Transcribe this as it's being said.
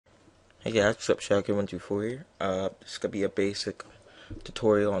Hey guys, what's up? Shaka124 here. This is gonna be a basic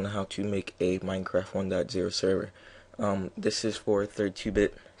tutorial on how to make a Minecraft 1.0 server. This is for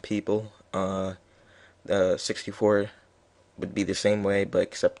 32-bit people. The 64 would be the same way, but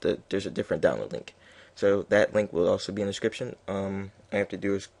except that there's a different download link. So that link will also be in the description. All you have to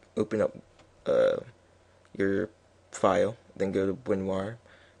do is open up your file, then go to WinRAR,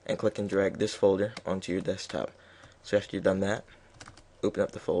 and click and drag this folder onto your desktop. So after you've done that, open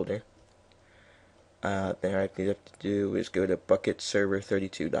up the folder. Then all you have to do is go to bukkit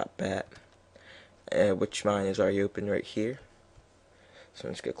server32.bat, which mine is already open right here. So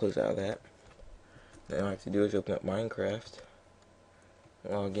I'm just going to close out of that. Then all I have to do is open up Minecraft,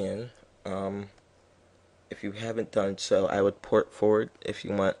 log in. If you haven't done so, I would port forward if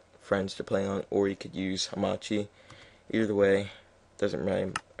you want friends to play on, or you could use Hamachi. Either way, doesn't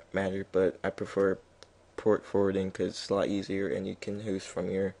really matter, but I prefer port forwarding because it's a lot easier and you can host from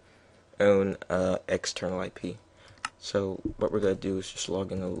your own external IP. So what we're going to do is just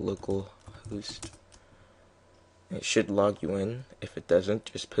log in a local host. It should log you in. If it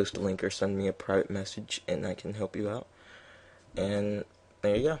doesn't, just post a link or send me a private message and I can help you out. And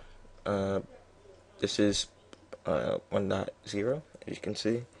there you go. This is 1.0, as you can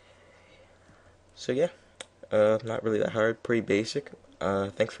see. So yeah, not really that hard, pretty basic.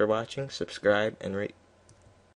 Thanks for watching, subscribe, and rate.